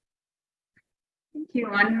 Thank you,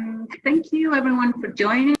 and thank you everyone for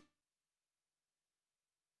joining.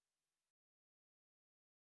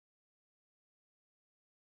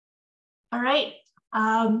 All right.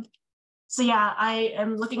 So yeah, I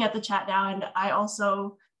am looking at the chat now, and I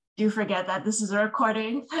also do forget that this is a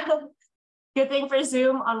recording. Good thing for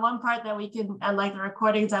Zoom on one part that we can, and like the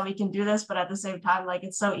recordings, that we can do this, but at the same time, like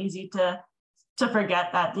it's so easy to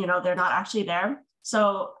forget that, you know, they're not actually there.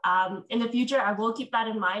 So in the future, I will keep that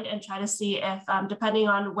in mind and try to see if, depending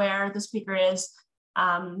on where the speaker is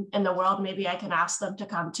in the world, maybe I can ask them to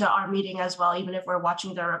come to our meeting as well, even if we're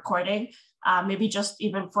watching the recording, maybe just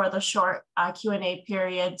even for the short Q&A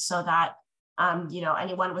period, so that you know,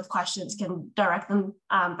 anyone with questions can direct them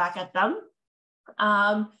back at them.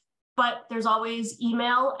 But there's always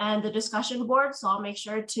email and the discussion board. So I'll make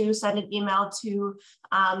sure to send an email to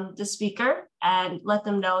the speaker and let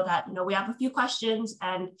them know that, you know, we have a few questions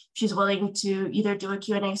and she's willing to either do a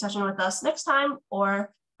Q&A session with us next time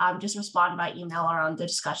or just respond by email or on the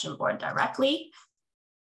discussion board directly.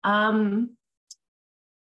 And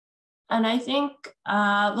I think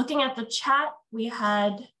looking at the chat, we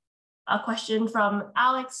had a question from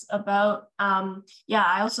Alex about, yeah,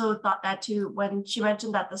 I also thought that too, when she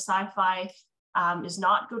mentioned that the sci-fi is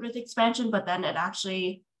not good with expansion, but then it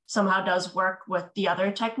actually somehow does work with the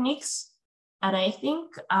other techniques. And I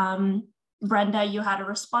think, Brenda, you had a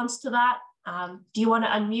response to that. Do you want to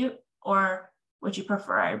unmute, or would you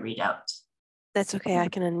prefer I read out? That's okay, I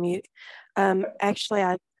can unmute. Actually,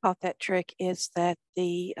 I thought that trick is that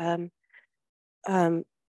the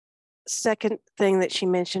second thing that she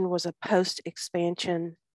mentioned was a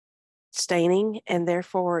post-expansion staining, and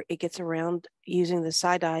therefore it gets around using the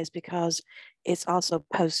side dyes because it's also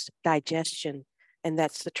post-digestion, and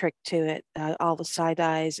that's the trick to it. All the side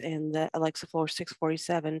dyes and the Alexaflor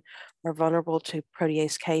 647 are vulnerable to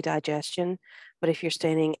protease K digestion, but if you're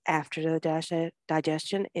staining after the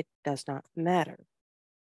digestion, it does not matter,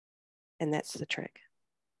 and that's the trick.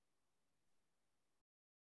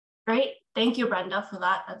 Great. Thank you, Brenda, for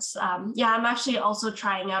that. That's yeah, I'm actually also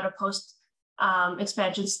trying out a post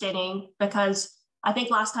expansion staining, because I think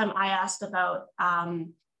last time I asked about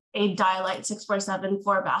a Dialyte 647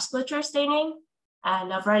 for vasculature staining.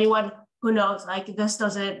 And for anyone who knows, like this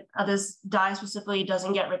dye specifically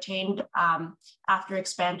doesn't get retained after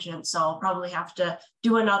expansion. So I'll probably have to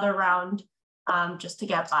do another round just to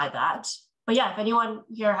get by that. But yeah, if anyone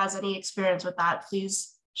here has any experience with that,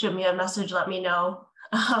 please shoot me a message, let me know.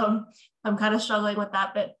 I'm kind of struggling with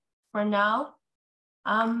that bit for now.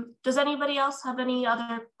 Does anybody else have any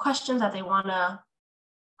other questions that they want to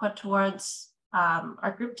put towards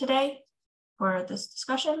our group today for this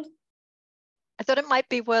discussion? I thought it might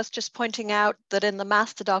be worth just pointing out that in the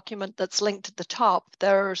master document that's linked at the top,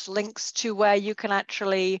 there's links to where you can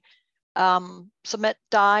actually submit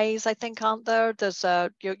dyes, I think, aren't there? There's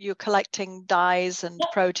you're collecting dyes and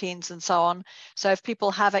proteins and so on. So if people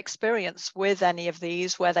have experience with any of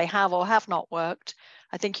these where they have or have not worked,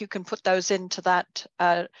 I think you can put those into that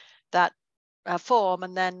form,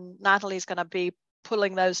 and then Natalie's going to be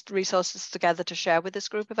pulling those resources together to share with this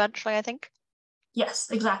group eventually, I think. Yes,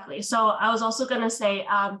 exactly. So I was also going to say,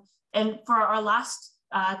 and for our last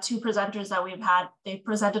two presenters that we've had, they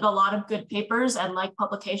presented a lot of good papers and like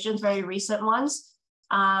publications, very recent ones.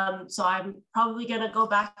 So I'm probably going to go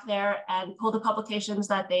back there and pull the publications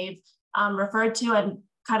that they've referred to and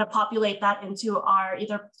kind of populate that into our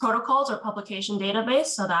either protocols or publication database,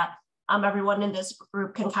 so that everyone in this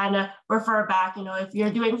group can kind of refer back. You know, if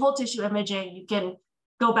you're doing whole tissue imaging, you can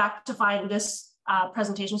go back to find this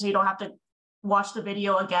presentation, so you don't have to watch the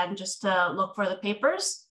video again just to look for the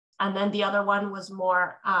papers. And then the other one was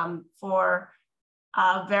more for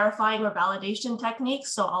verifying or validation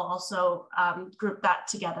techniques. So I'll also group that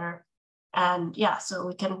together. And yeah, so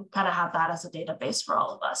we can kind of have that as a database for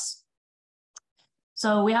all of us.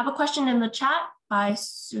 So we have a question in the chat by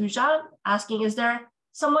Sujan asking, is there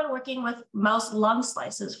someone working with mouse lung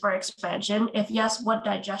slices for expansion? If yes, what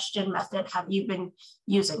digestion method have you been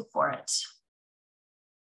using for it?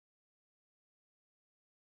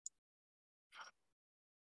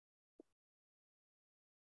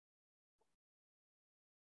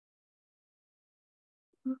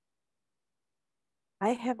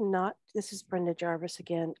 I have not, this is Brenda Jarvis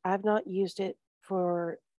again. I've not used it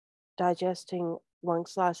for digesting lung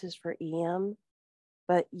slices for EM,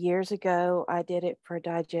 but years ago I did it for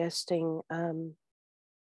digesting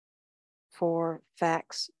for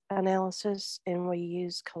fax analysis, and we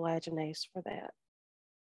use collagenase for that.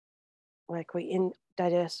 Like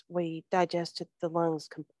we digested the lungs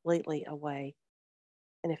completely away.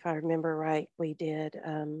 And if I remember right, we did,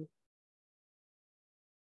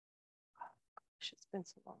 it's been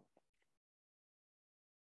so long.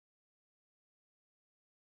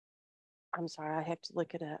 I'm sorry, I have to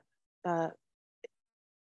look it up.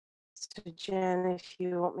 So Jen, if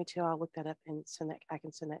you want me to, I'll look that up and send that. I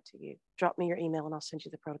can send that to you. Drop me your email and I'll send you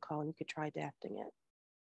the protocol and you could try adapting it.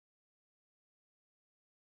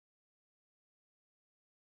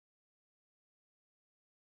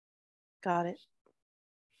 Got it.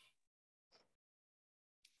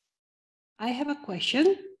 I have a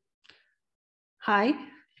question. Hi,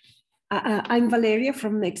 I'm Valeria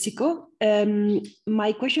from Mexico.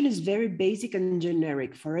 My question is very basic and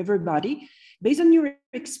generic for everybody. Based on your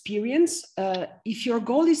experience, if your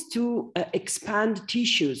goal is to expand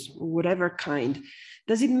tissues, whatever kind,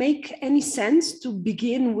 does it make any sense to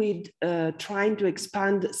begin with trying to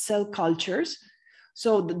expand cell cultures?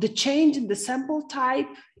 So the change in the sample type,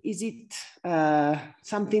 is it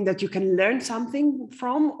something that you can learn something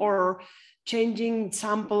from, or changing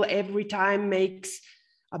sample every time makes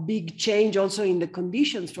a big change also in the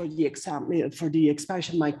conditions for the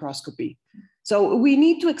expansion microscopy? So we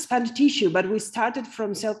need to expand tissue, but we started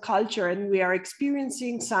from cell culture and we are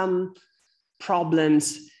experiencing some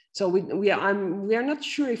problems. So we are not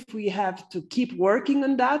sure if we have to keep working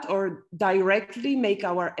on that or directly make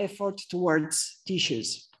our effort towards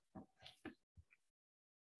tissues.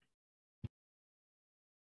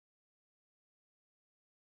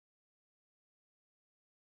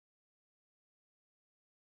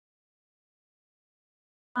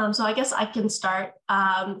 So I guess I can start.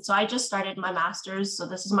 So I just started my master's. So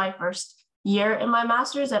this is my first year in my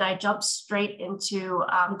master's, and I jumped straight into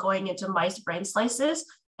going into mice brain slices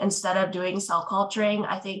instead of doing cell culturing.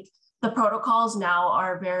 I think the protocols now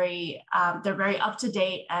are they're very up to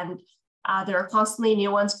date, and there are constantly new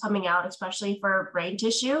ones coming out, especially for brain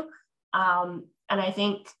tissue. And I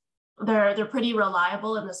think they're pretty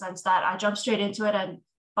reliable in the sense that I jumped straight into it, and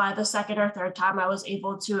by the second or third time, I was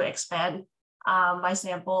able to expand my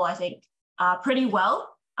sample, I think, pretty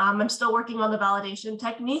well. I'm still working on the validation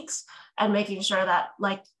techniques and making sure that,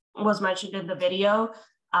 like was mentioned in the video,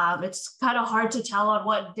 It's kind of hard to tell on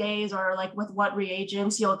what days or like with what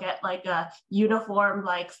reagents you'll get like a uniform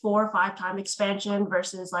like 4 or 5 time expansion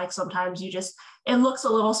versus like sometimes you just, it looks a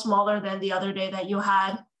little smaller than the other day that you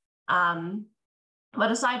had. But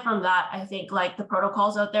aside from that, I think like the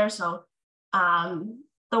protocols out there. So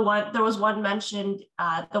there was one mentioned,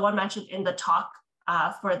 the one mentioned in the talk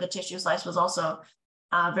for the tissue slice was also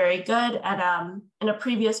very good. And in a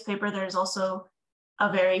previous paper, there's also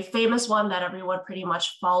a very famous one that everyone pretty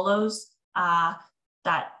much follows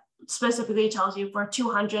that specifically tells you for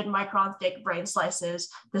 200 micron thick brain slices,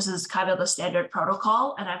 this is kind of the standard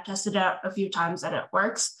protocol. And I've tested it out a few times and it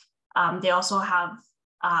works. They also have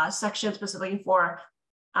a section specifically for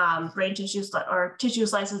brain tissues or tissue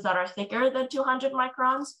slices that are thicker than 200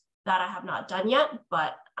 microns that I have not done yet.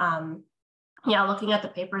 But yeah, looking at the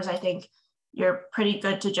papers, I think you're pretty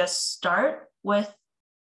good to just start with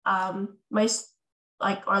mice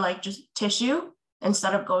just tissue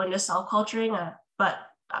instead of going to cell culturing. But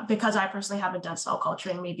because I personally haven't done cell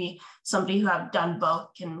culturing, maybe somebody who have done both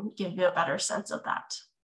can give you a better sense of that.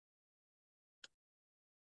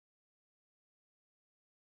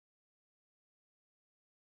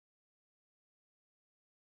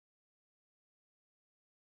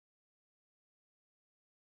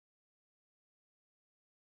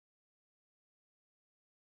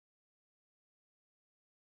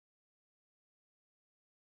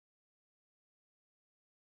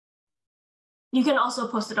 You can also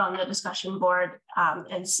post it on the discussion board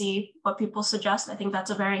and see what people suggest. I think that's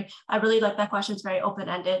I really like that question. It's very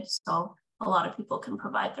open-ended, so a lot of people can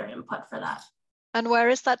provide their input for that. And where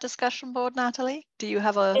is that discussion board, Natalie? Do you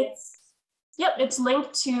have a... It's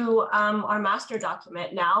linked to our master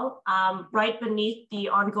document now. Right beneath the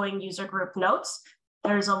ongoing user group notes,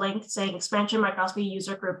 there's a link saying expansion microscopy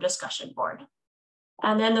user group discussion board.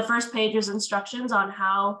 And then the first page is instructions on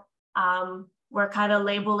how we're kind of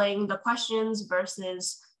labeling the questions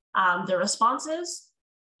versus the responses.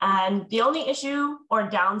 And the only issue or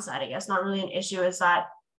downside, I guess, not really an issue, is that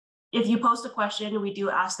if you post a question, we do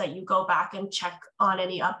ask that you go back and check on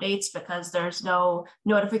any updates because there's no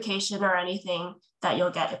notification or anything that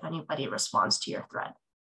you'll get if anybody responds to your thread.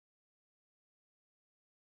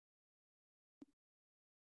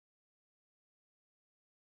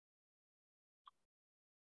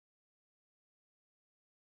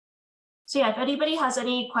 So yeah, if anybody has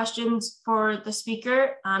any questions for the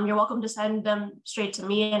speaker, you're welcome to send them straight to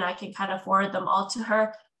me and I can kind of forward them all to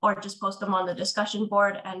her or just post them on the discussion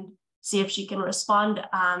board and see if she can respond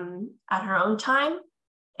at her own time.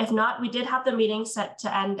 If not, we did have the meeting set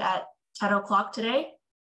to end at 10 o'clock today.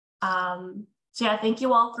 So yeah, thank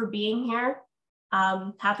you all for being here.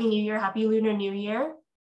 Happy New Year, Happy Lunar New Year.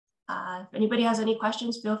 If anybody has any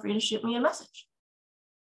questions, feel free to shoot me a message.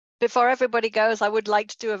 Before everybody goes, I would like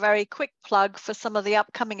to do a very quick plug for some of the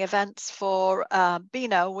upcoming events for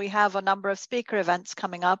Beano. We have a number of speaker events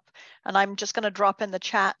coming up, and I'm just going to drop in the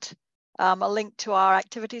chat a link to our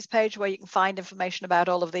activities page where you can find information about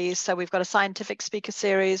all of these. So we've got a scientific speaker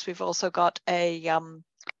series. We've also got a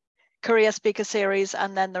career speaker series,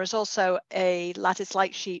 and then there's also a lattice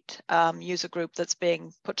light sheet user group that's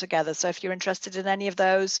being put together. So if you're interested in any of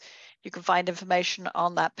those, you can find information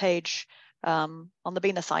on that page on the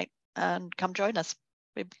Beano site and come join us.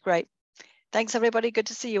 It'd be great. Thanks, everybody. Good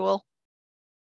to see you all.